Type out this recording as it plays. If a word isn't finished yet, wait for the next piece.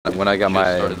When I got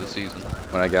my started the season.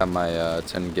 when I got my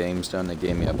 10 games done, they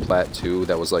gave me a plat 2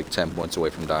 that was like 10 points away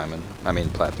from diamond. I mean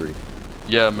plat 3.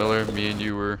 Yeah, Miller, me and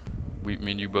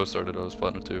you both started. I was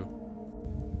platinum 2.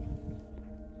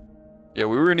 Yeah,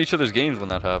 we were in each other's games when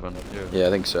that happened. Yeah, I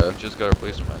think so. We just got our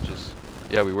placement matches.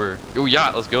 Yeah, we were. Oh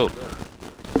yeah, let's go.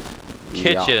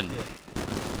 Kitchen.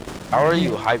 How are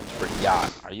you hyped for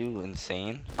yacht? Are you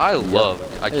insane? I love.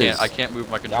 I can't move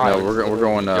my controller. No, we're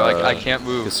going. Yo, I can't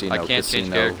move. Casino, I can't change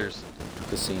characters.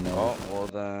 Casino. Oh, well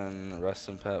then, rest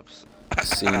in peps.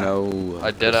 Casino.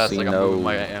 I dead ass like I'm moving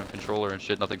my controller and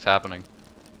shit. Nothing's happening.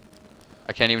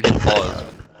 I can't even hit pause.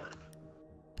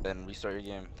 Then restart your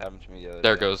game. It happened to me the other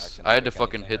There it day. goes. I had to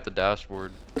fucking hit the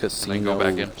dashboard Casino. and then go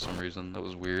back in for some reason. That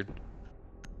was weird.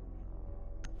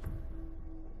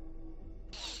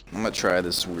 I'm gonna try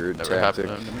this weird Never tactic.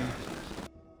 happened to me.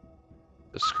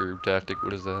 The Scroob tactic.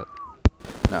 What is that?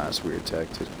 Nah, it's weird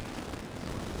tactic.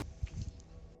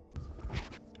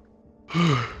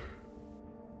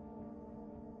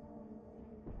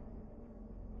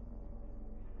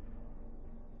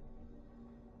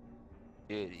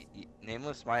 Dude,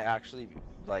 Nameless might actually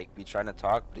like be trying to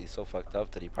talk, but he's so fucked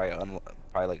up that he probably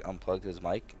like unplugged his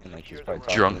mic and like he's probably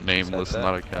talking. Drunk Nameless,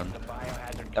 not a Ken.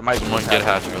 That might Someone get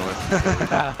Hatch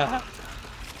going.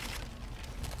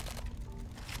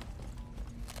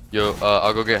 Yo,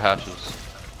 I'll go get hatches.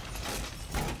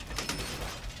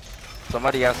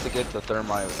 Somebody has to get the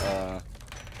thermite,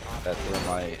 that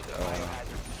thermite,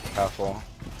 half wall.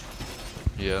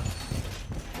 Yeah.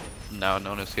 Now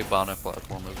known as Hibana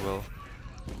platform as well.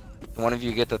 One of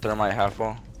you get the thermite half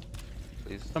wall,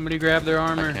 please. Somebody grab their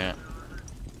armor. I can't.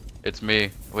 It's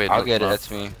me. Wait, I'll no, get it. not.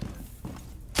 It's me.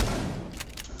 10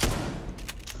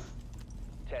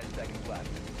 seconds left.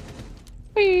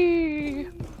 Whee!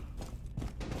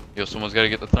 Yo, someone's gotta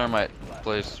get the thermite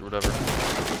place or whatever.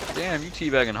 Damn, you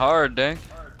teabagging hard, dang.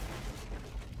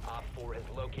 Op 4 has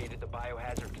located the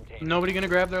biohazard container. Nobody gonna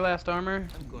grab their last armor?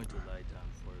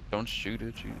 Don't shoot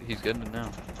it. He's getting it now.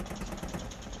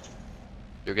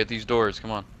 Yo, get these doors.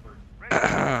 Come on.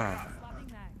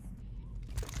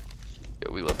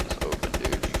 Yo, we left this open,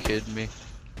 dude. You kidding me?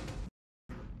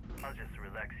 I'll just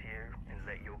relax here and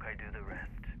let Yokai do the rest.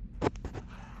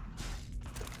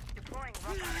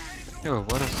 Yo,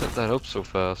 why'd I set that up so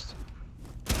fast?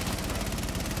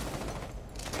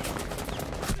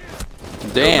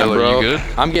 Damn, Yo, Miller, bro. you good?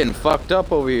 I'm getting fucked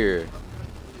up over here.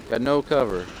 Got no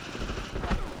cover.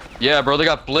 Yeah, bro, they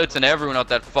got Blitz and everyone out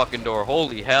that fucking door.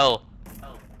 Holy hell.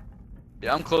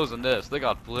 Yeah, I'm closing this. They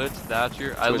got Blitz,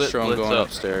 Thatcher. I lit Twitch Blitz going up.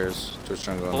 upstairs. Twitch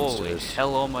going Holy upstairs.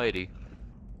 hell almighty.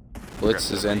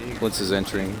 Blitz is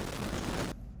entering.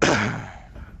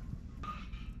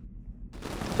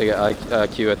 They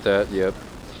got Q at that. Yep.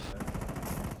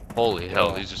 Holy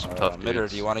hell, these are some tough dudes. Mitter,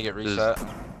 do you want to get reset?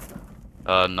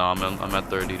 No, I'm at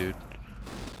 30, dude.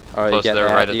 All right, Plus, you they're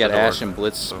got, right at you got the door. Ash and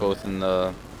Blitz So- both in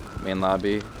the main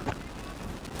lobby.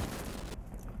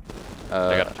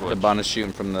 got a Twitch. Hibana's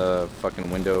shooting from the fucking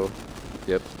window.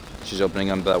 Yep. She's opening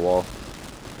up that wall.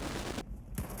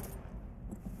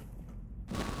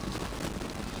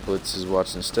 Blitz is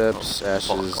watching steps. Ash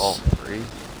Fuck, is. all three.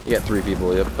 You got 3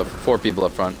 people. Yep. 4 people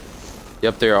up front.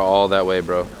 Yep, they are all that way,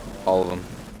 bro. All of them.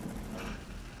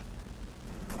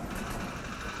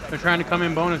 They're trying to come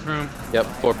in bonus room. Yep,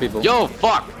 4 people. Yo,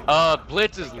 fuck!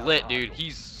 Blitz is lit, dude.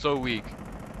 He's so weak.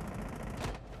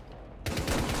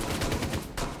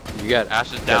 You got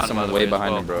Ash is got down, by someone the way way, as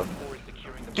behind well. him, bro.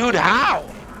 Dude, how?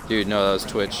 Dude, no, that was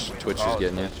Twitch. Twitch is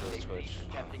getting you.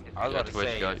 I was Yeah, about to Twitch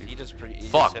say, got you. he just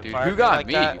Fuck, hit dude. fire Who got like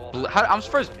me? that. I'm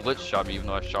surprised Blitz shot me even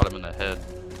though I shot him in the head.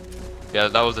 Yeah,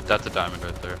 that's a diamond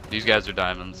right there. These guys are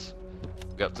diamonds.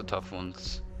 We got the tough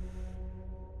ones.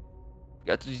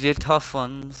 Got the tough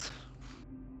ones.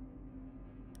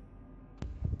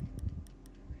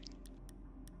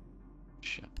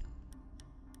 Shit.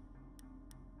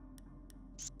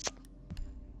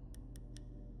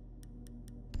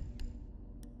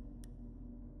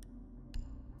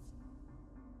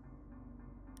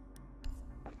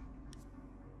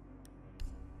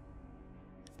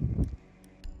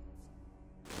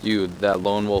 Dude, that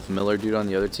Lone Wolf Miller dude on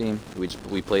the other team,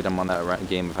 we played him on that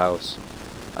game of House.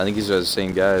 I think these are the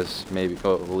same guys, maybe.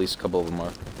 Oh, at least a couple of them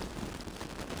are.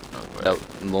 That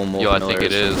Lone Wolf Yo, I Miller think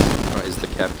it is the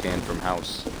Capcan from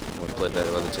House. When we played that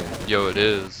other team. Yo, it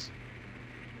is.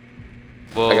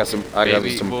 Well, I got some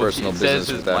well, personal it says business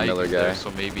his with that mic Miller is there, guy.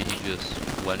 so maybe he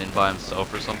just went in by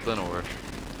himself or something, or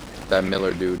That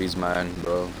Miller dude, he's mine,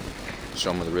 bro.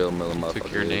 Show him what the real Miller motherfucker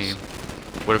took your is. name.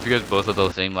 What if you guys both had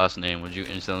the same last name? Would you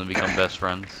instantly become best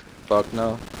friends? Fuck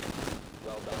no.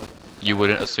 You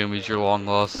wouldn't assume he's your long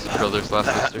lost brother slash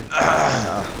sister?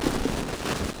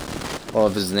 Well,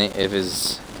 if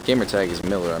his gamer tag is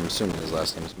Miller, I'm assuming his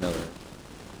last name is Miller.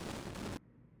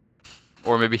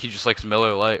 Or maybe he just likes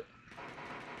Miller Lite.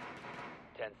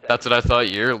 That's what I thought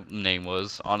your name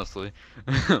was, honestly.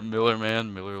 Miller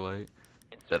Man, Miller Lite.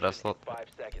 That I thought. 5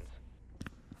 seconds.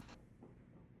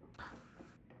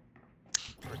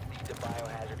 Proceed to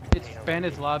biohazard It's container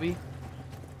Bandit's location. lobby.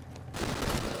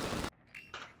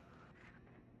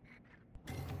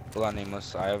 Hold on,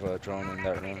 Nameless. I have a drone in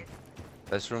that room.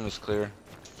 This room is clear.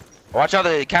 Watch out,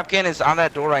 the Capcan is on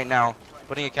that door right now.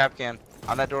 Putting a Capcan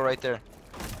on that door right there.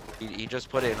 He just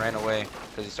put it and ran away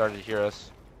because he started to hear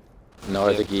us. No,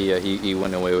 I think he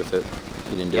went away with it.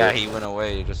 He didn't do Yeah, it. he went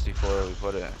away just before we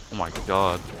put it. Oh my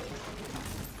god.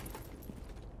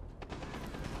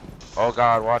 Oh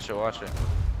god, watch it, watch it.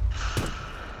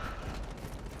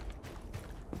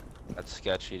 That's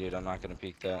sketchy, dude. I'm not gonna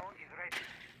peek that.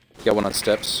 Got one on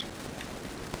steps.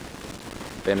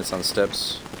 Bandits on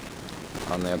steps.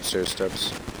 On the upstairs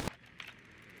steps.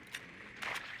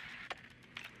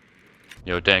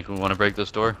 Yo, Dank, we want to break this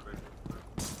door?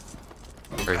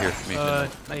 Right here for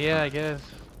me. Yeah, I guess.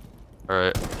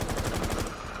 Alright.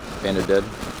 Bandit dead.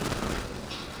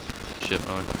 Shit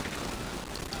mode.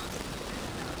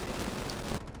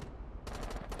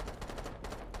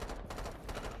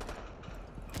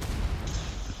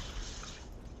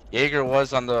 Jaeger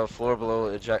was on the floor below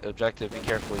objective. Be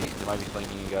careful, he might be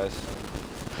flanking you guys.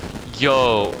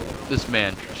 Yo, this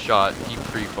man shot. He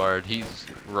pre-fired. He's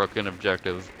rooking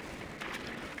objective.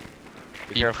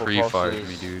 Be He careful, pre-fired me,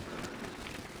 pulses. dude.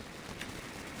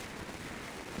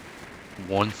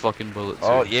 One fucking bullet.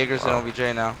 Oh, too. Jaeger's Wow. in OBJ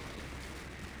now.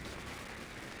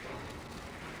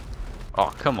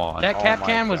 Oh, come on. That Oh cap my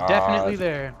can was God. definitely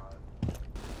there.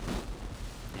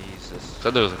 Jesus.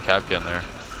 Said there was a Capcan there.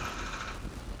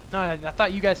 No, I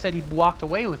thought you guys said he walked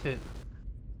away with it.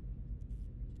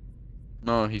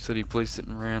 No, he said he placed it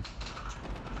and ran.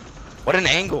 What an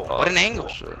angle! What an Oh, angle!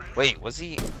 bullshit. Wait, was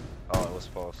he? Oh, it was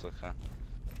false. Okay.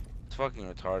 It's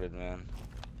fucking retarded, man.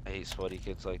 I hate sweaty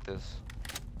kids like this.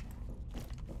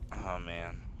 Oh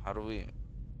man, how do we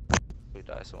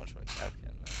die so much by Capcan,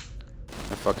 man?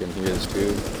 I fucking hear this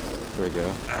dude. There we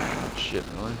go. Shit,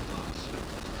 really?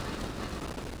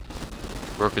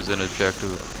 Rook is in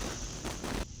objective.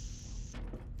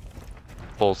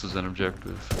 Pulse is in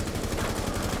objective.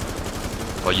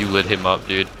 Oh, you lit him up,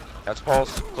 dude. That's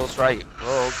Pulse. Close right.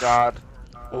 Oh god.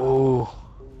 Oh.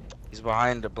 He's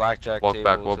behind the blackjack Walk table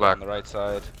back, walk on back. the right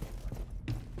side.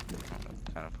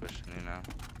 Kind of pushing you now.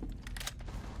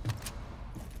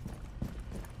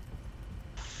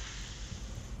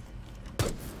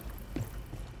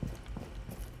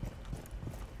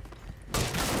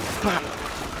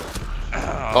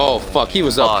 Oh fuck, he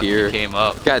was up Fuck, here. He came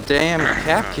up. God damn,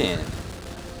 Capcan.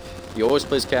 He always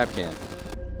plays Capcan.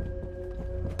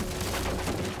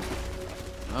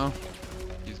 Oh,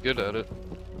 he's good at it.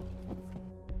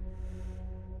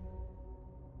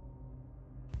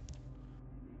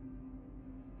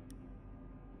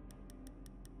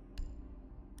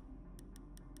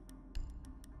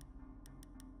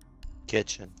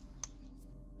 Kitchen.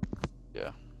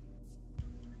 Yeah.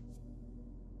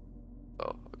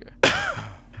 Oh, okay.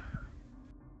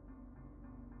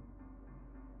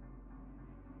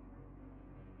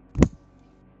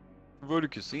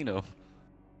 Voted casino.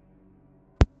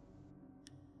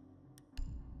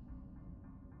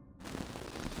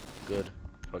 Good.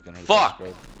 Fucking hate Fuck!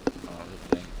 this spread. Oh,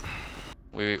 good thing.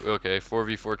 We okay.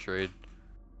 4v4 trade.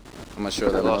 I'm not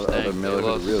sure that Lost other tank, Miller they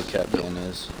who the real lost. Capcan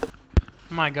is.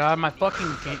 Oh my god, my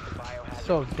fucking game.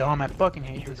 So dumb. I fucking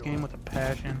hate this game with a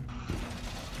passion.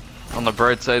 On the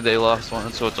bright side, they lost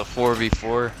one, so it's a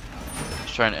 4v4.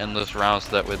 Just trying to end this round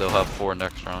so that way they'll have 4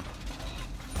 next round.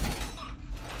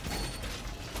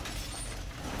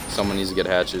 Someone needs to get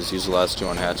hatches. Use the last 2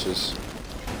 on hatches.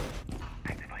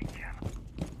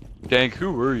 Dank,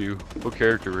 who were you? What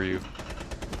character were you?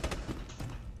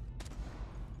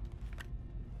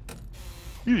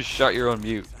 You just shot your own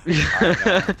mute. I know,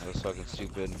 that was fucking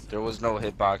stupid. There was no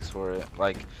hitbox for it.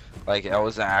 Like I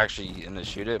wasn't actually in to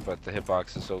shoot it, but the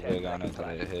hitbox is so big on it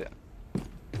that it hit.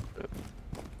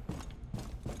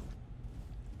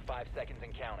 5 seconds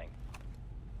and counting.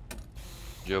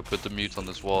 Joe, put the mutes on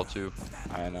this wall too.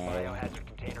 I know. Biohazard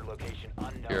container location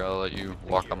unknown. Here, I'll let you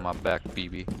walk on my back,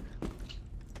 BB.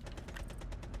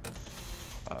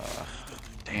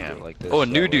 Damn. Like this, Oh, a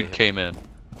new that way. dude came in.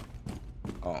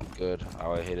 Oh, good.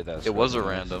 Oh, I hated that. It was a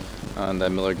spread. random. And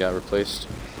that Miller got replaced.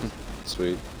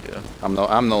 Sweet. Yeah. I'm the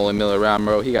only Miller around,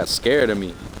 bro. He got scared of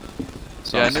me.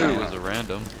 So Yeah, I I'm knew saying, it was a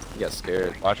random. He got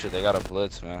scared. Watch it. They got a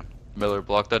blitz, man. Miller,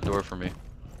 block that door for me.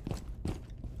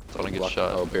 Don't get Block-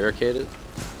 shot. Oh, barricaded?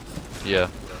 Yeah.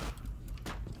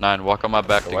 9, walk on my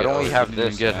back to Why get don't we you have didn't even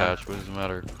this, get man? hatch, what does it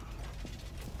matter?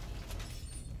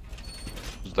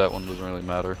 That one doesn't really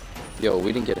matter. Yo,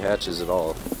 we didn't get hatches at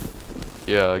all.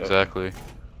 Yeah, exactly.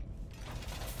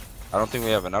 I don't think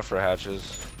we have enough for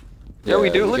hatches. Yeah,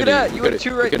 we do. Look at coulda- that. we You had coulda- 2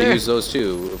 we right coulda there. used those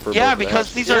two for Yeah, both the because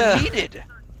hatches. these Yeah. are needed.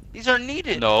 These are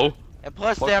needed. No. And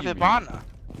plus Fuck they have you, mean. Hibana.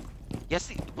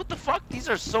 Yes, what the fuck? These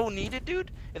are so needed,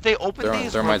 dude. If they open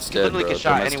these, we're Thermite's dead, literally bro. get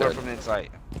shot Thermite's anywhere dead. from inside.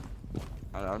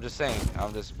 I'm just saying.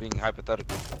 I'm just being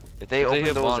hypothetical. If they If open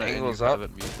hit those Bonnet and angles you up, have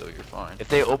it mute, though, you're fine. if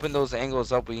they open those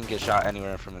angles up, we can get shot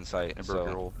anywhere from inside. And broke your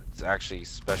So hole. it's actually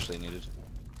especially needed.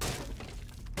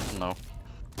 No,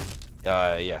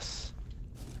 Yes.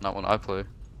 not when I play.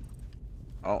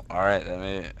 Oh, all right. Then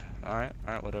maybe. All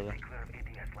right, whatever. Clear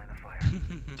ADS line of fire.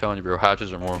 I'm telling you, bro,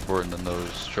 hatches are more important than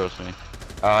those. Trust me.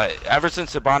 Ever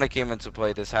since Hibana came into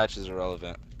play, this hatch is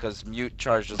irrelevant because mute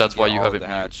charge doesn't That's why get you all have of it the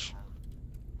mute. hatch.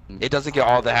 It doesn't get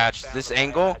all the hatch. This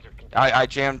angle, I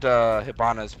jammed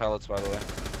Hibana's pellets, by the way.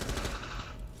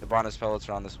 Hibana's pellets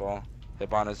are on this wall.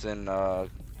 Hibana's in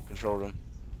control room.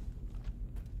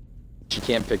 She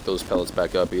can't pick those pellets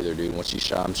back up either, dude. Once she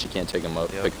shot them, she can't take them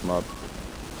up, Yep. pick them up.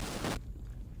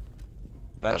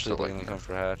 Eventually, That's they're the gonna come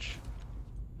for hatch.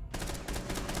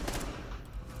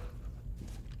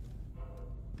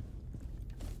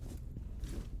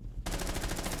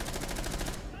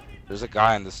 There's a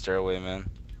guy in the stairway, man.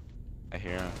 I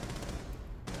hear him.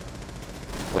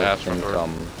 What Yeah, can front door.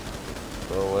 come?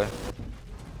 Go away.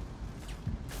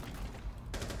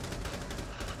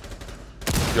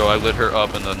 Yo, I lit her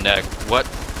up in the neck. What?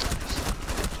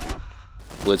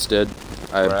 Blitz dead.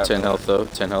 I Where have at, 10 man? health though.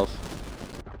 10 health.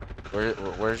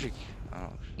 Where's she? Oh.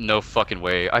 No fucking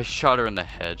way. I shot her in the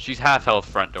head. She's half health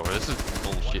front door. This is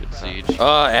bullshit, Siege.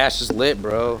 Oh, Ash is lit,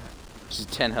 bro. She's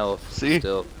 10 health. See?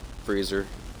 Still. Freezer.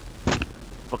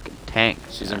 Fucking tank.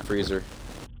 She's in freezer.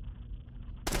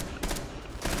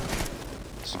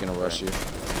 She's gonna rush you.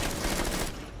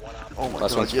 Oh my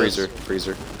Last one's freezer.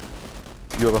 Freezer.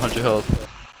 You have 100 health.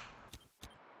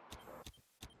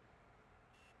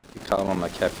 You caught him on my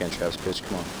Capcan traps, bitch.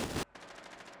 Come on.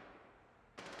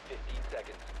 15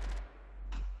 seconds.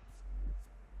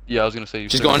 Yeah, I was gonna say you.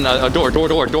 She's said- going door. Door, To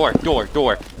the right,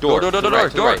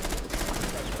 to the right.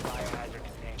 Biohazard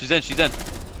container. She's in.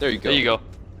 There you go. There you go.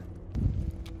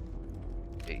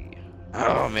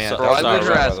 Oh man. So- Bro, I saw lit her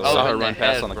her ass run- up saw her in the run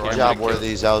past head, on the bro. camera. Good job,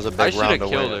 Worthies. That was a I big should round have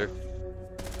to killed win. her.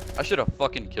 I should have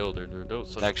fucking killed her, dude. That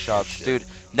was such Next shots, shit. dude.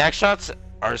 Next shots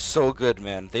are so good,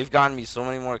 man. They've gotten me so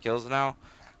many more kills now.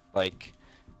 Like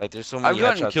there's so many. I've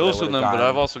gotten headshots kills that I from them, would've but I've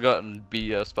gotten. also gotten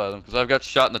BS by them because I've got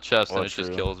shot in the chest Oh, and it just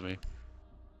true. kills me.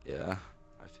 Yeah,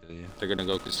 I feel you. They're gonna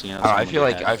go casino. I feel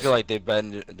like they've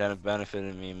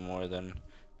benefited me more than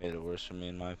made it worse for me,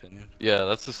 in my opinion. Yeah,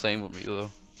 that's the same with me though.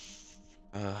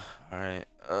 All right.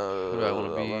 Who do I wanna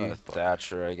I'll be? run a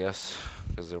Thatcher, I guess,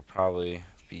 because they'll probably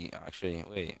be. Actually,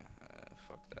 wait.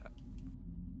 Fuck that.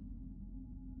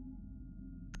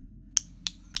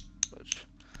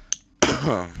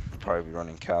 Probably be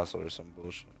running castle or some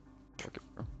bullshit. Fuck it,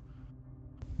 bro.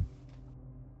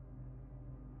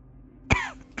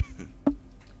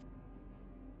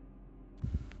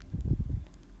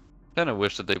 Kinda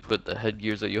wish that they put the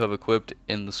headgears that you have equipped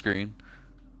in the screen.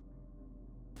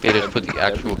 They just put the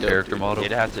That'd be actual dope, character dude. model.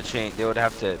 They'd have to change. They would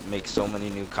have to make so many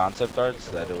new concept arts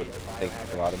that it would take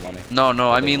a lot of money. No,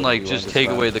 I they mean wouldn't like be willing just to take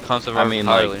spend. away the concept I art mean,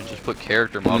 like, entirely and just put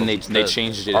character And models. they instead.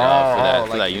 changed it Oh,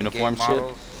 for that uniform in-game shit.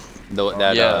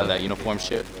 models? Yeah. That uniform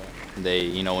shit. They,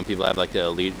 you know, when people have like the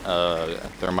elite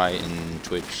thermite and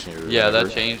Twitch. Or Yeah, whatever.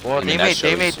 that changed. Well, I mean, they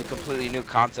that made shows. completely new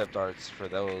concept arts for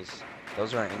those.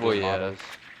 Those aren't in-game Well, yeah. models.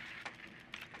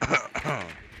 Good work.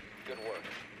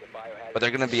 The biohazard But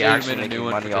they're gonna be Say you actually made a new making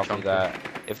one for money off of Tachanka. that.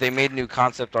 If they made new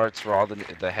concept arts for all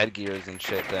the headgears and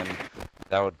shit, then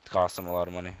that would cost them a lot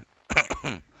of money.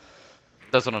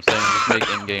 That's what I'm saying. Just make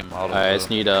in-game models. I just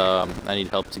though. need I need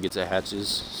help to get to hatches.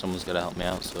 Someone's gotta help me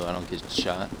out so I don't get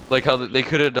shot. Like how they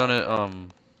could have done it.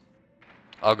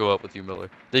 I'll go up with you, Miller.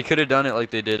 They could have done it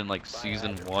like they did in like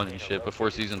season 1 and shit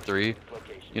before season 3.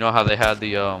 location. You know how they had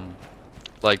the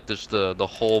like just the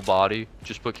whole body.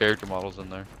 Just put character models in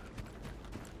there.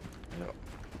 Yep.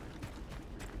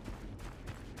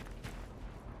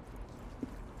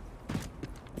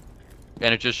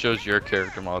 And it just shows your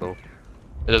character model.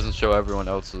 It doesn't show everyone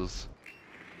else's.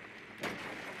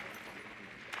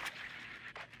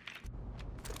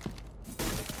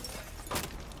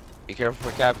 Be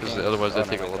careful for Capcan. Because otherwise they Oh,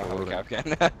 take a no, lot I of don't have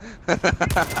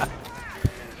Capcan.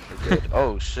 We're good.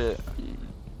 Oh shit.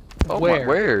 Oh, Where?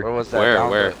 Where? Where was that? Where? Down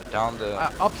Where? down the.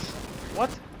 What?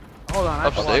 Hold on, I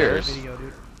have to watch that Upstairs. video,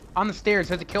 dude. On the stairs,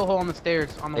 there's a kill hole on the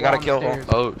stairs. On the They got a wall kill on the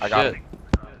hole. stairs. Oh I got shit. him.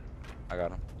 I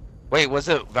got him. Wait, was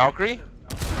it Valkyrie?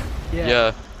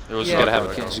 Yeah. It was. Yeah. Gotta have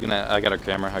Valkyrie. a, she's gonna. I got her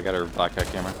camera. I got her black cat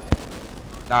camera.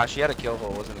 Nah, she had a kill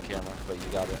hole. It wasn't a camera, but you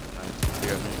got it.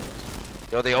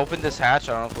 Nice. Yo, they opened this hatch.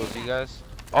 I don't know if it was you guys.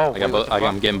 Oh, I got both.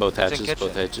 I'm getting both It's in hatches.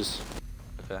 Both kitchen. hatches.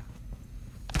 Okay.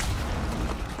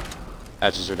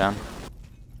 Hatches are down.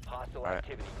 Hostile Alright.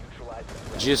 activity neutralized.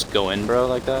 Did you just go in, bro,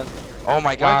 like that? Oh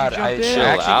my God! you I jump in? Chill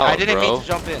actually, out, I didn't bro. mean to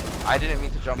jump in. I didn't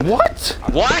mean to jump in. What?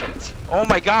 What? Oh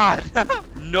my God!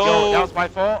 No. Yo, that was my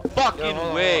fault. Fucking Yo, hold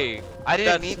on, way. I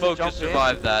didn't That mean to smoke jump just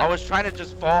survived in. that. I was trying to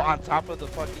just fall on top of the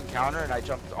fucking counter, and I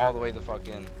jumped all the way the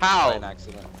fucking. How? By an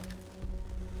accident.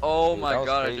 Oh Dude, my that was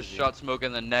god, I just crazy. shot Smoke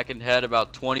in the neck and head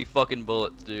about 20 fucking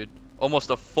bullets, dude. Almost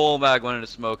a full mag went into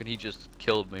Smoke and he just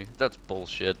killed me. That's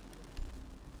bullshit.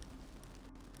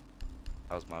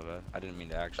 That was my bad. I didn't mean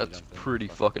to actually That's jump in. pretty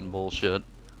fucking bullshit.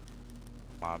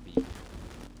 Mobby.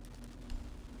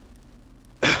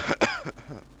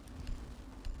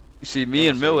 You see, me Yeah,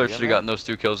 and so Miller you should in have there? gotten those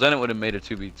 2 kills, then it would have made a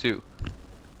 2v2.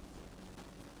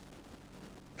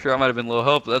 Sure, I might have been low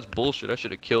health, but that's bullshit. I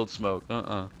should have killed Smoke.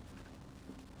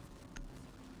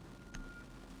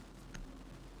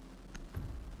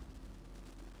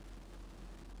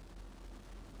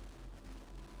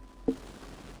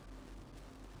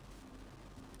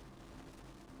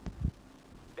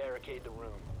 Barricade the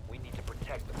room. We need to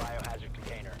protect the biohazard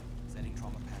container. Setting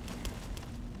trauma pack.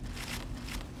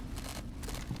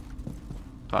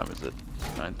 Time is it?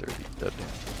 9:30. Dead.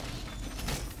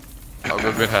 I'll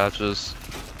go get hatches.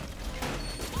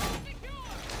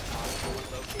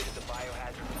 Hostiles located the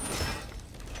biohazard container.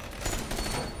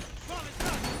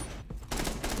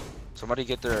 Somebody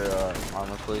get their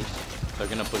armor, please. They're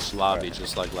gonna push lobby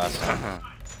just like last time.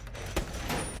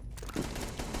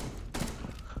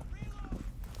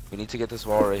 We need to get this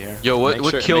wall right here. Yo, what Make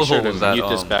what sure- kill make sure hole to was that? Mute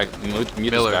this back. Mute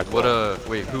Miller, this back. what wall.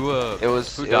 wait, who It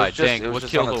was. who it died? was just, Dang, it was what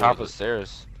just kill on the hole top of was the it?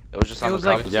 stairs. It was just It on was the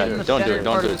top like of the Yeah, in stairs. the don't do it, center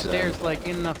don't part do of it the to them. stairs, like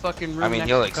in the fucking room I mean, next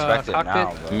he'll to, expect it cockpit.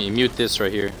 now. But... Mute this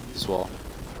right here. This wall.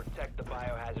 Protect the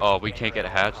biohazard Oh, we can't container get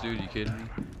a at all hatch, dude. You costs. kidding me?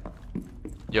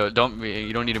 Yo,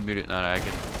 you don't need to mute it. No, I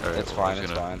can. Alright, It's well, I fine. was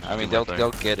It's gonna fine. I just mean, do my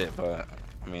they'll thing. get it, but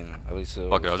I mean, at least it'll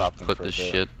Fuck it, I'll stop just them put for a this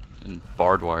bit. shit in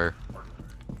barbed wire.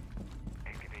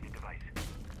 Activated device.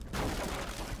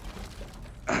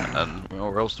 And we know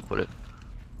where else to put it.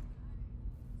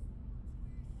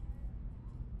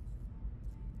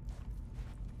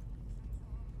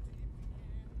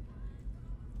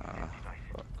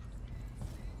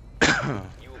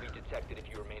 You will be detected if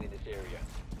you remain in this area.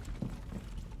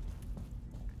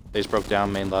 They just broke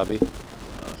down main lobby.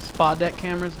 Spot deck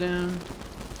cameras down.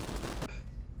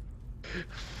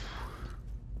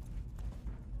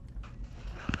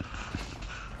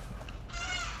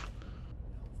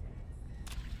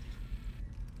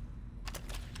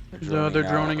 They're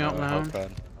droning out lounge.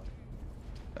 Hellpad.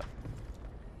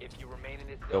 If you remain in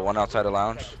this The zone, one you outside will the be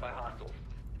lounge? detected by hostiles.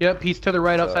 Yep, he's to the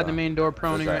right outside the Uh, main door,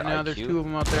 proning that right now. There's IQ? 2 of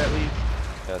them out there at least.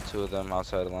 Yeah, 2 of them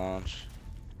outside the lounge.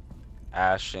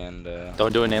 Ash and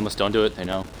Don't do it, nameless. Don't do it. They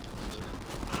know.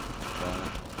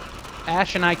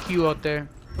 Ash and IQ out there.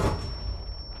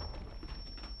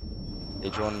 they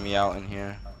joined me out in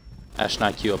here. Ash and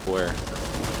IQ up where?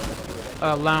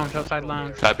 Lounge, outside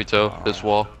lounge. Happy toe, this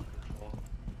wall.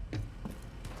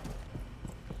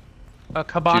 She's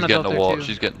Cabana's getting out the there wall. too.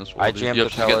 She's getting this wall. I dude. jammed Yep, the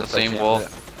she's getting the pellets. I same jammed wall. it.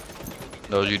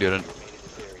 No, you didn't.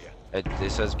 It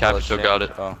says Cappy pellets still got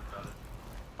jammed. it. Oh.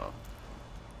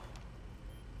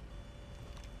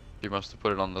 You must have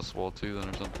put it on this wall too, then,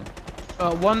 or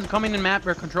something. One's coming in map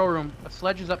or control room. A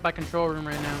sledge is up by control room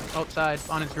right now, outside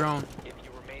on his drone. If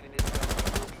you remain in this zone,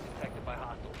 you will be detected by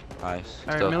hostiles. Nice.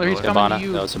 Alright, Stuff Miller, he's Miller. coming Hibana. to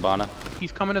you. That was Hibana.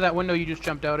 He's coming to that window you just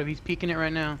jumped out of. He's peeking it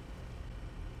right now.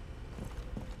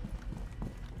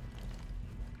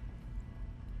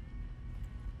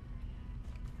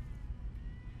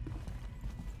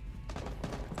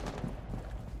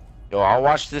 Yo, I'll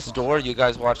watch this door. You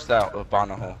guys watch that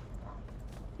Hibana hole.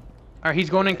 Alright, he's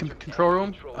going in control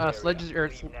room. Sledge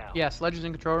is, yeah, Sledge is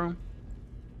in control room.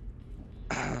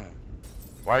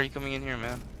 Why are you coming in here,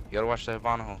 man? You gotta watch the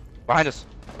Hibana hole. Behind us.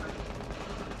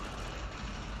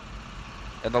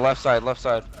 And the left side, left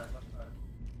side.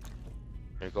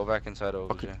 Here, go back inside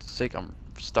over Fucking here. sake, I'm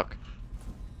stuck.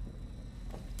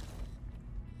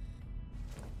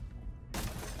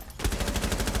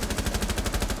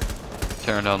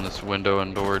 Tearing down this window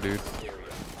and door, dude.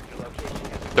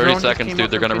 30 Drone just seconds, came dude.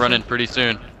 up They're from gonna run in fishing. pretty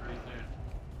soon.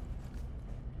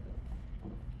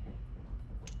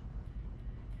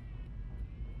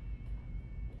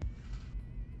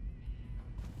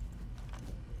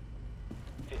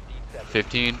 Seconds.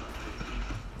 15.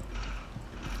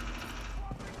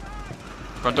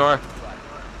 Front door.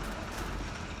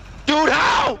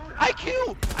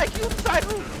 IQ! IQ in the side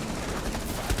room!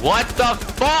 What the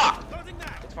fuck?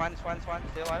 It's fine, it's fine, it's fine.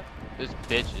 Stay alive. This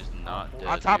bitch is not dead.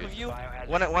 On top dude. of you.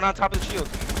 One on top of the shield.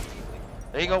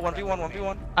 There you go, 1v1,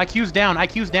 1v1. IQ's down.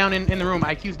 IQ's down in the room.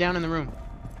 IQ's down in the room.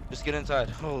 Just get inside.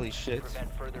 Holy shit.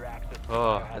 Prevent further access to the Oh,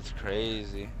 biohazard That's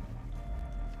crazy.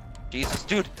 Jesus,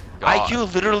 dude. God.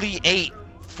 IQ literally ate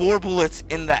 4 bullets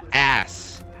in the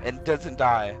ass and doesn't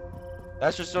die.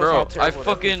 That's just shows how bro, I terrible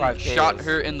fucking 5K shot is.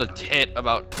 her in the tit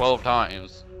about 12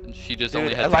 times, and she just only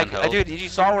Dude, had 10 like, health. dude, you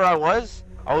saw where I was?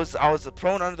 I was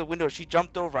prone under the window. She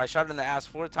jumped over. I shot her in the ass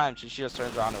 4 times, and she just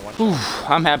turns around and one Whew, shot.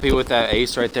 I'm happy with that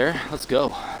ace right there. Let's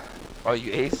go. Oh,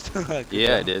 you aced? Good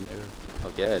Yeah, I job. did.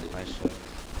 Fuck yeah, I did. Nice shot.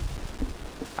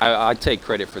 I take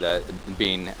credit for that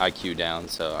being IQ down,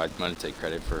 so I'm gonna take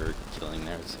credit for killing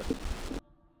there. So.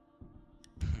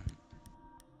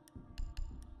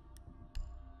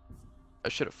 I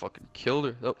should have fucking killed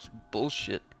her. That was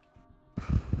bullshit.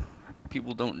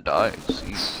 People don't die.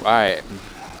 See? All right,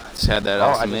 let's have that Oh, I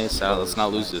awesome just- ace out. Let's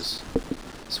not lose this.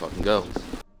 Let's fucking go.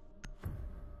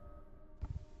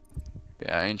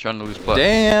 Yeah, I ain't trying to lose blood.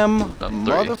 Damn, Not 30.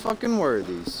 motherfucking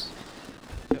worthies.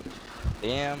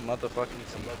 Damn, motherfucking.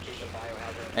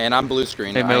 And I'm blue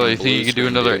screening. Hey I Miller, am you think you blue could do screen,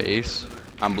 another dude. ace?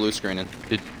 I'm blue screening.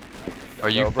 Are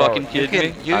you Bro, fucking kidding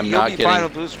me? I'm you'll not be kidding. fine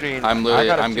with blue screen. I'm I literally,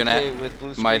 got a I'm gonna. 2K with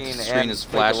blue My screen screen and is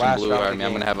played the flashing last blue. round I of the mean,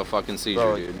 I'm gonna game. have a fucking seizure,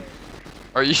 Bro, dude.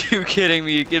 Are you kidding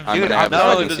me? Give I'm Dude, gonna have I'm a not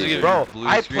fucking only does it seizure. give bro. blue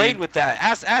I screen? played with that.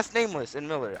 Ask Nameless and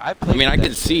Miller. I I played. mean, I with can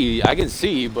that shit.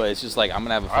 see, but it's just like I'm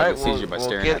gonna have a fucking Alright, well- seizure by well,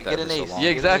 staring get- at that get for an so ace. long. Yeah, Get an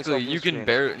ace exactly. on You blue can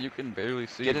screen. you can barely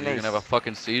see. Get You're an gonna ace. have a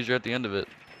fucking seizure at the end of it.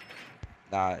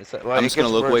 Nah, it's well, I'm it just gonna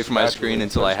gets look away worse from my gradually, screen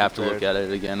until I so have to look prepared. at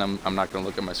it again. I'm not gonna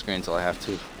look at my screen until I have to.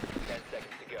 10 seconds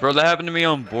to go. Bro, that happened to me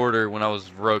on Border when I was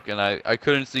broke and I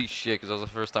couldn't see shit because that was the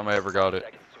first time I ever got it.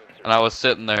 And I was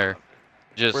sitting there,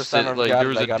 just First time sitting, I've like gotten there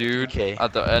was it, I a got a dude 3K.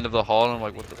 at the end of the hall and I'm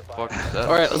like, what the fuck is that?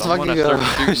 All right, let's Someone fucking has go.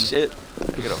 started shooting.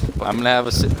 Shit. We gotta fucking- I'm gonna have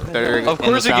a better. Of end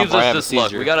course this it round gives before I have us a this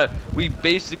luck. seizure. We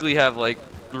basically have like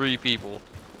 3 people.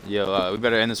 Yo, we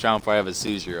better end this round before I have a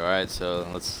seizure. All right, so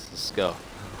let's go.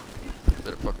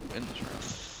 Better fucking win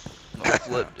this round. No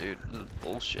flip, dude. This is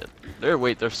bullshit.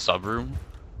 Wait, there's sub room?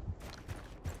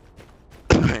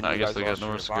 And I you guess guys they got lost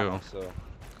nowhere your to go. final, so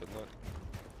good luck.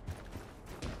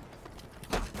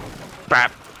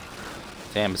 Crap.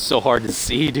 Damn, it's so hard to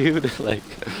see, dude. Like,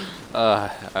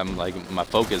 I'm like my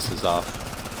focus is off.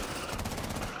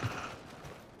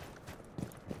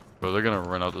 Bro, they're gonna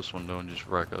run out this window and just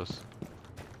wreck us.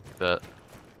 Bet.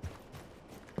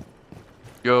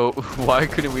 Yo, why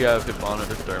couldn't we have Hibana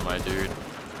to start, my dude?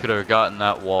 Could have gotten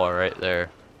that wall right there.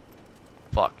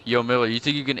 Fuck. Yo, Miller, you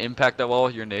think you can impact that wall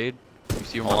with your nade? You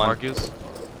see where my Hold on. mark is?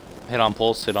 Hit on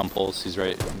pulse. Hit on pulse. He's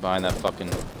right behind that fucking.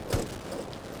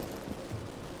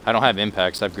 I don't have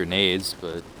impacts. I have grenades,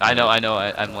 but. I know.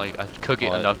 I'm like, I cook it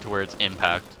What? enough to where it's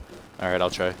impact. All right, I'll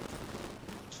try.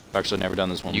 I've actually never done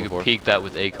this one You before. can peek that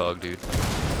with ACOG, dude.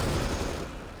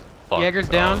 Fuck, Jaeger's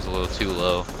bro, down. That was a little too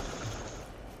low.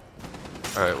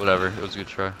 Alright, whatever. It was a good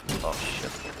try. Oh,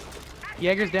 shit.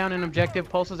 Jaeger's down in objective.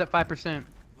 Pulse is at 5%.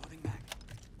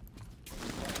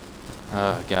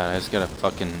 Oh god, I just gotta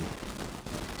fucking.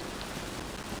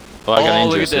 Oh, I got Oh, injury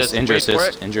look at assist. this. Injury Wait for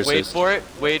assist. it. Injury Wait assist. for it.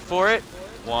 Wait for it.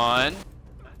 1,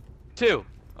 2.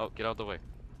 Oh, get out of the way.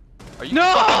 Are you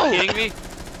No! fucking kidding me?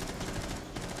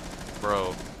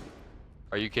 Bro.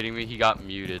 Are you kidding me? He got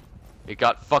muted. It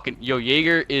got fucking. Yo,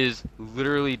 Jaeger is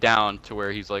literally down to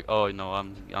where he's like, oh no,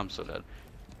 I'm so dead.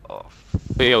 Oh.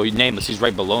 Yo, nameless. He's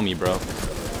right below me, bro.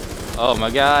 Oh my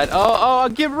god. Oh,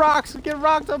 get rocked. Get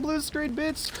rocked on blue screen,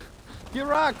 bitch. Get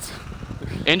rocked.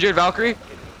 Injured Valkyrie.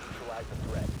 Neutralize the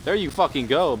threat. There you fucking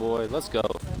go, boy. Let's go.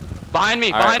 Behind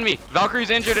me. All Behind right. me. Valkyrie's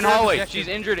injured in Third hallway. objective. She's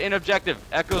injured in objective.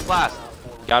 Echo's last.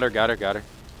 Got her. Got her. Got her.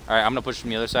 All right, I'm gonna push from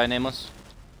the other side, nameless.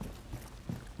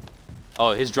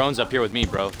 Oh, his drone's up here with me,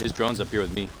 bro. His drone's up here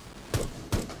with me.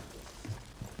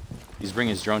 He's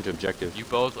bringing his drone to objective. You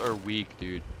both are weak,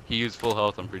 dude. He used full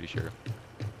health, I'm pretty sure.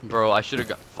 Bro, I should have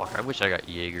got. Fuck, I wish I got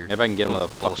Jaeger. Maybe I can get him with a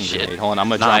fucking Bullshit. grenade. Hold on, I'm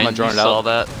gonna Nine, drone you it saw out.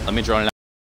 that? Let me drone it out.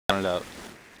 Drone it out.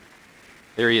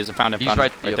 There he is. I found him. He's Found him.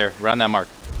 right- Right yep. there. Around that mark.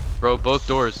 Bro, both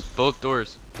doors. Both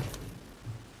doors.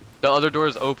 The other door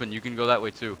is open. You can go that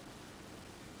way too.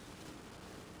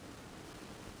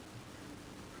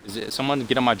 Is it someone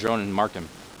get on my drone and mark him?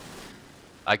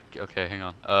 Okay, hang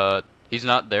on. He's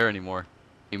not there anymore.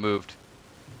 He moved.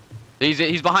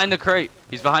 He's behind the crate.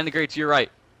 He's behind the crate to your right.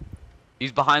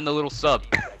 He's behind the little sub.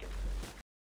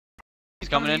 He's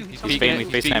coming in. He's He's peeking.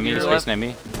 facing, facing peeking at me. to He's your left. facing at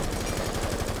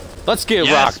me. Let's get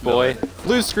Yes, rocked, boy. Miller.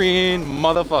 Blue screen,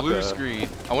 motherfucker. Blue screen.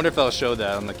 I wonder if they'll show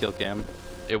that on the kill cam.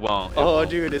 It won't. Oh,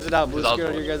 dude, is it not blue 'Cause I was screen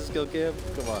on your going- guys' skill cam?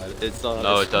 Come on, it's on.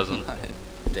 No, it doesn't.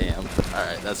 Damn. All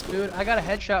right, that's cool. Dude, I got a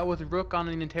headshot with Rook on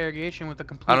an interrogation with a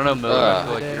complete. I don't know, Miller. I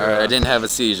feel like all you're, right, I didn't have a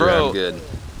seizure. Bro. I'm good.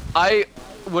 I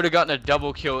would have gotten a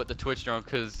double kill with the Twitch drone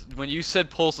because when you said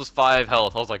Pulse was 5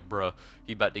 health, I was like, bruh,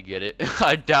 he about to get it.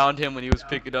 I downed him when he was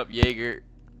picking up Jaeger.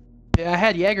 Yeah, I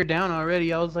had Jaeger down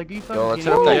already. I was like, you fucking let's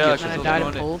kidding hit me? up that And kitchen. I Yeah, died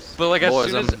of doing it. pulse. But like as Boys,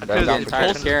 soon I'm as down because for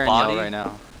Pulse's carrying body, y'all right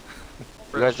now.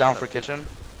 You guys down for kitchen?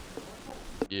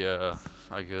 yeah,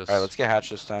 I guess. Alright, let's get hatch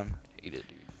this time. Hate it,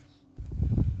 dude.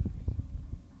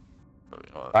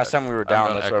 Last time we were down,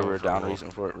 got that's why Echo we were for down roll.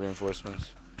 reason for reinforcements.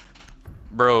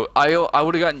 Bro, I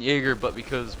would have gotten Jaeger, but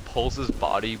because Pulse's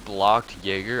body blocked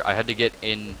Jaeger, I had to get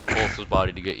in Pulse's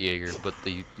body to get Jaeger, but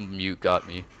the mute got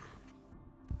me.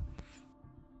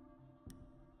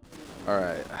 All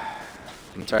right.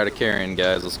 I'm tired of carrying,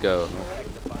 guys. Let's go.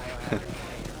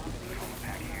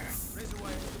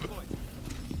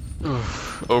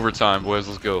 Overtime, boys,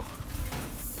 let's go.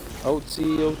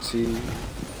 OT, OT.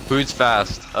 Who's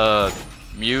fast?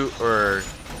 Mute or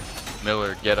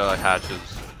Miller, get hatches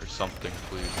or something,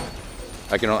 please.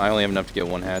 I only have enough to get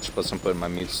one hatch. Plus, I'm putting my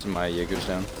mutes and my Jaegers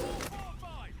down.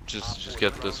 Just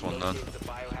get this one done. The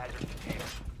biohazard container.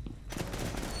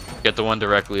 Get the one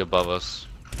directly above us.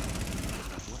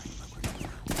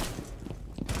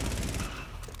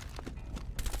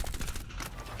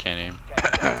 Can't aim.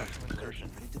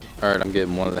 All right, I'm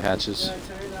getting one of the hatches.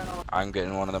 I'm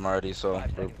getting one of them already, so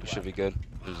we should be good.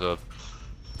 There's a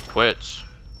Twitch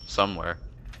somewhere.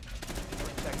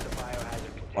 Protect the biohazard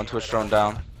container. One Twitch drone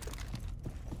down.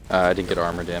 I didn't get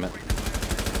armor, damn it.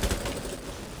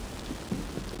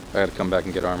 I gotta come back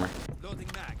and get armor.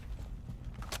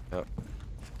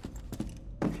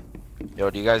 Yo,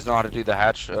 do you guys know how to do the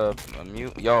hatch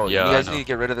mute? Yo, Yeah, you guys I need know. to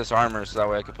get rid of this armor so that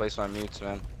way I can place my mutes,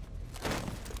 man.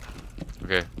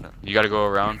 Okay, you gotta go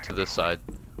around to this side.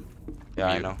 Yeah,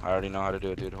 I Mute. know. I already know how to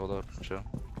do it, dude. Hold up, chill.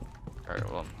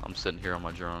 Alright, well, I'm sitting here on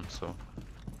my drone, so.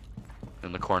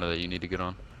 In the corner that you need to get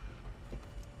on.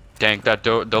 Dang, that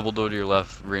double door to your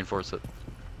left, reinforce it.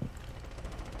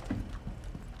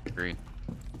 Green.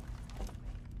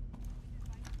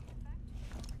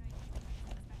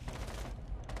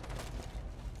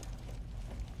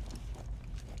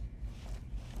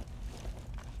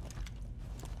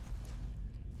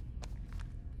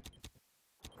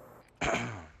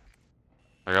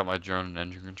 I got my drone and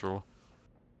engine control.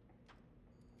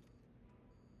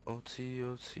 OT,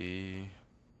 OT.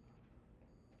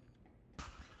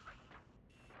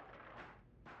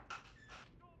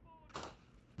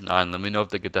 Nine, let me know if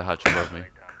they get the hatch above me.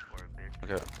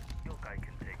 Okay. Yokai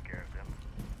can take care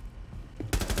of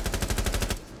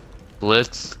them.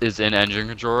 Blitz is in engine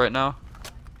control right now.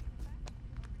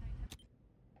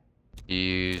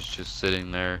 He's just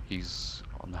sitting there. He's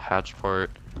on the hatch part.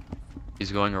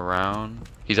 He's going around.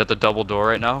 He's at the double door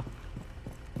right now.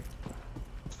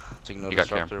 Signal You got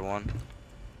disruptor one.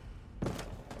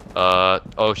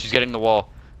 Oh, she's getting the wall.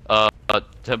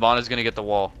 Tabana's gonna get the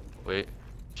wall. Wait.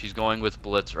 She's going with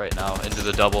Blitz right now into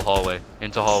the double hallway.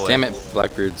 Into hallway. Damn it,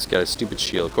 Blackbeard's got a stupid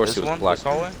shield. Of course This it was one? Black. This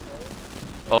hallway?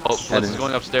 Oh, Blitz is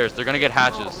going upstairs. They're gonna get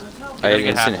hatches. I had, They're an gonna get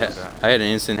instant hatches. I had an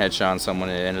instant headshot on someone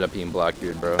and it ended up being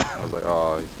Blackbeard, bro. I was like,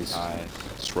 oh, he's Nice.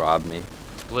 just robbed me.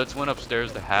 Blitz went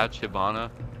upstairs to hatch Hibana.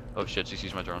 Oh shit, she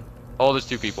sees my drone. Oh, there's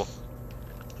two people.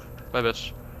 Bye,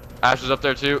 bitch. Ash is up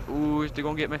there too. Ooh, they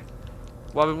gonna get me.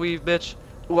 Wob and weave, bitch.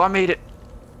 Ooh, I made it.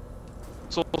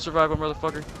 Soul survivor,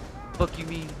 motherfucker. Fuck you,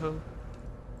 mean ho.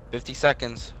 50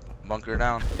 seconds. Bunker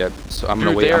down. Yep. So I'm Dude,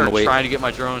 gonna wait. they I'm are gonna wait. trying to get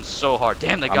my drone so hard.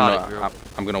 Damn, they I'm got gonna, it, bro.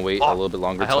 I'm gonna wait a Fuck. little bit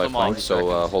longer I till held I them off. flank. So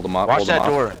 30 hold them off. Watch hold them that off.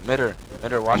 door.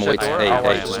 Midder, watch I'm gonna that wait. door. Hey, I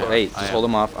hey, am, just, I am. hey, I just am. hold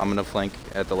them off. I'm gonna flank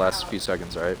at the last few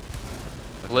seconds. All right.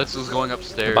 Blitz is going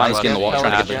upstairs. Hibana's getting the wall. Pellets,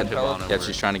 Trying to yeah, get pellets. the. Yeah,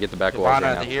 she's trying to get the back walls Hibana right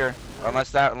at the now. here.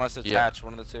 Unless it's Yeah. hatch,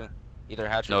 one of the two. Either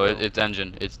hatch or No, blue. it's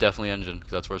engine. It's definitely engine,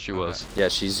 because that's where she was. Yeah,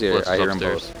 she's here. Blitz I is hear them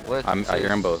upstairs. both. Blitz I hear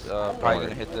 'em is, both. Probably Don't gonna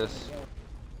worry. hit this.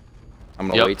 I'm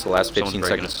gonna Yep. wait till the last Someone's 15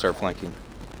 breaking seconds it. to start flanking.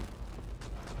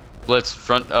 Blitz,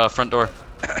 front door.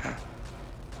 I'm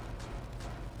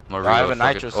gonna I have a reload,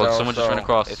 fuck it. nitro Oh, cell, someone so just ran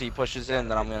across. if he pushes in,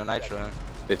 then I'm gonna nitro him.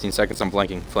 15 seconds. I'm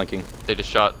flanking. Flanking. They just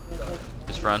shot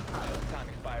his friend. Time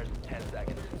expires in 10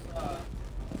 seconds.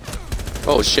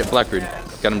 Oh shit, Blackbeard.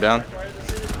 Got him down.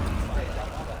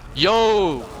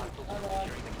 Yo!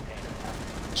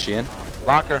 Is she in?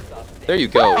 Locker. There you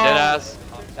go. Deadass.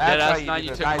 That's how Deadass, you now do you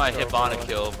the took my nitro, Hibana bro.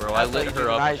 kill, bro. I That's how lit you her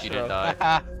do up and she nitro. didn't die.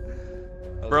 That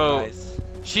was Bro. nice.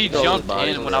 She Those jumped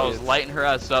bodies in were when I was idiots. lighting her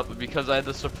ass up, but because I had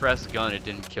the suppressed gun, it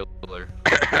didn't kill her.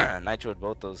 Nitroed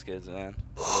both those kids, man.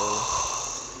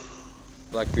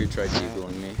 Blackbeard tried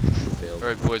deagling me. Failed.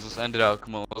 Alright, boys, let's end it out.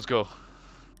 Come on, let's go.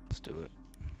 Let's do it.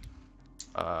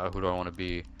 Who do I want to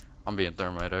be? I'm being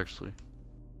Thermite actually.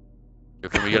 Yo,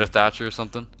 can we get a Thatcher or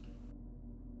something?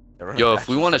 Yo, if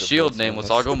we want a shield name, let's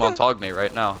all go Montagne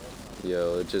right now.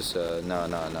 Yo, just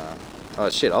no. Oh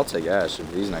shit, I'll take Ash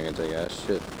if he's not gonna take Ash.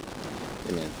 Shit.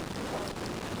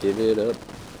 Give it up.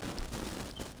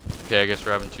 Okay, I guess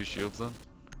we're having 2 shields then.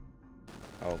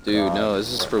 Oh, Dude, God. no,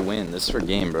 this is for win. This is for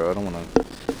game, bro. I don't wanna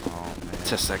Oh, man.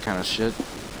 test that kind of shit.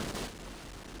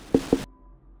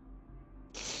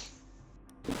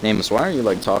 Nameless, why aren't you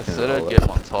like talking? Said at I'd all? get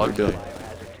What you Montagne. doing?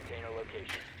 Biohazard container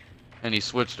location. And he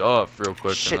switched up real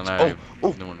quick, Shit. and then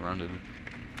Oh. no one rounded me.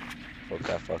 Fuck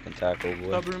that fucking tackle, boy.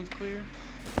 Subroom's clear.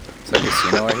 Is that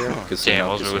casino right here? Casino, Damn,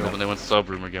 I was really casino. hoping they went sub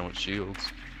room again with shields.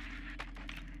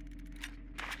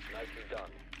 Nicely done.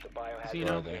 The biohazard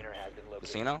Casino. container has been located.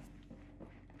 Casino?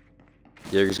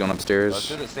 Jaeger's going Let's upstairs.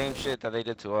 do the same shit that they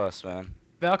did to us, man.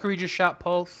 Valkyrie just shot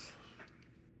Pulse.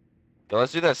 Yo,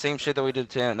 let's do that same shit that we did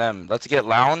to them. Let's get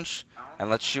lounge and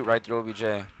let's shoot right through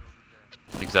OBJ.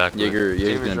 Exactly. Jaeger's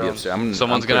Jaeger gonna be drones. upstairs.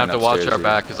 Someone's I'm gonna have to putting watch upstairs our here.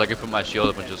 back, cause I can put my shield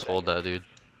up and just hold that, dude.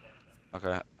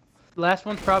 Okay. Last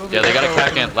one's probably. Yeah, they got a control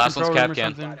cap can. room- Last one's control cap room or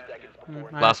can. something. 5 seconds before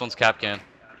Alright. Last one's cap can.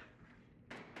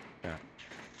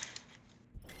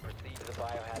 proceed to the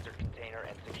biohazard container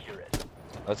and secure it.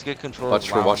 Let's get control Watch of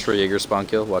for lounge. Jaeger spawn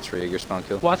kill. Watch for Jaeger spawn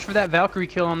kill. Watch for that Valkyrie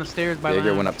kill on the stairs by Jaeger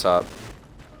lounge. went up top.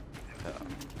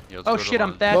 Yeah, let's Oh go to shit, I'm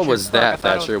lunch. Thatcher. What was Fuck, I that,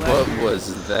 thought it Thatcher? was What Thatcher.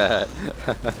 was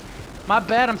that? My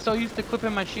bad, I'm so used to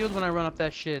clipping my shield when I run up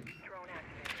that shit.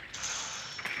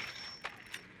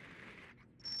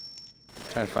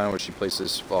 Trying to find where she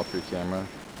places Valkyrie camera.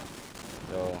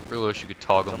 Yo. Really wish you could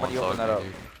toggle Somebody open that Montagne,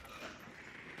 up. dude.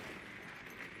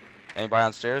 Anybody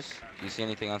on stairs? Do you see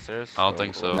anything on stairs? I don't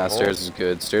think so. Nah, stairs is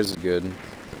good. Stairs is good.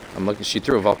 I'm looking. She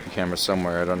threw a Valkyrie camera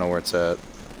somewhere. I don't know where it's at.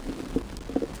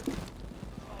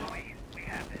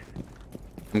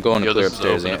 I'm going to Yo, clear this is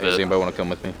upstairs. open a Does bit. anybody want to come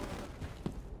with me?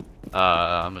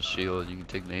 I'm a shield. You can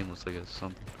take Nameless, I guess.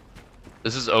 Something.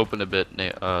 This is open a bit.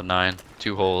 9.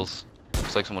 2 holes.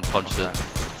 Looks like someone punched it.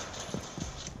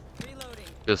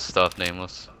 Good stuff,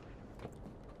 Nameless.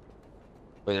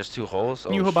 Wait, there's 2 holes?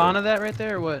 Can you shit. Hibana that right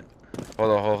there or what?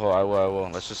 Hold on, hold on. I will.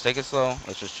 Let's just take it slow.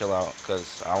 Let's just chill out,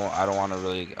 cause I don't want to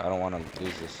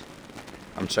lose this.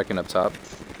 I'm checking up top.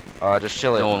 Just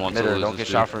chill it. No one wants to Mitter, lose don't this,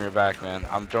 get shot dude. from your back, man.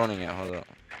 I'm droning it. Hold up.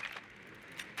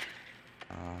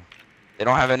 They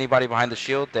don't have anybody behind the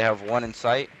shield. They have one in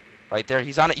sight. Right there.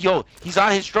 He's on it. Yo, he's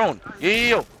on his drone.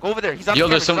 Yo. Go over there. He's on Yo,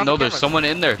 the there's camera. He's on the there's camera. someone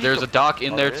in there. Peek There's a him. doc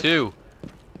in Oh, there there is? too.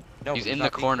 No, He's in not the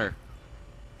peeking. corner.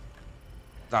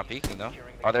 He's not peeking though.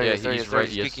 Oh, there he Yeah, is. There he he's is. There right.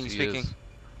 he's Yes, speaking. He's he speaking. is.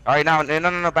 All right, now,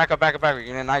 no. Back up. You're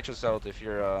gonna nitro cell if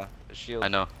you're a shield. I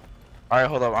know. All right,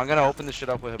 hold up. I'm gonna open this shit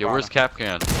up with Yo, Hibana. where's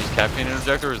Capcan? Is Capcan an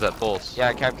objective or is that Pulse?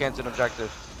 Yeah, Capcan's an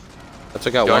objective. I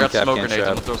took out Yo, I one got smoke Capcan grenades. I'm trap.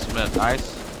 gonna throw some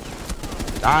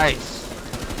in. Nice.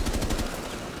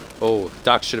 Oh,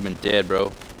 Doc should have been dead,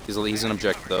 bro. He's an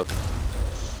objective though.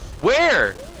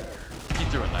 Where? He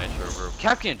threw a nitro, bro.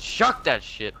 Capcan chucked that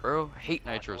shit, bro. I hate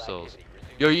nitro cells.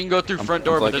 Yo, you can go through front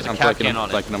door, but there's a Capcan on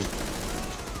it. flanking him.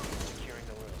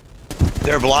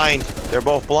 They're blind. They're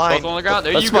both blind. Both on the ground.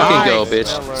 There Let's you go. fucking go, Nice,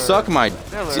 bitch. Miller. Suck my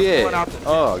Miller, dick. going out to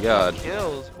Oh god,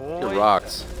 Kills, boy. it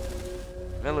rocks.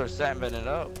 Miller setting it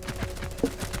up.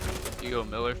 You go,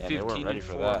 Miller. Yeah, they weren't 15 ready and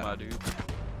for 4, that. my dude.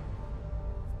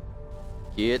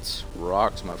 It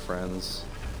rocks, my friends.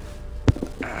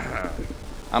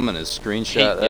 I'm gonna screenshot that.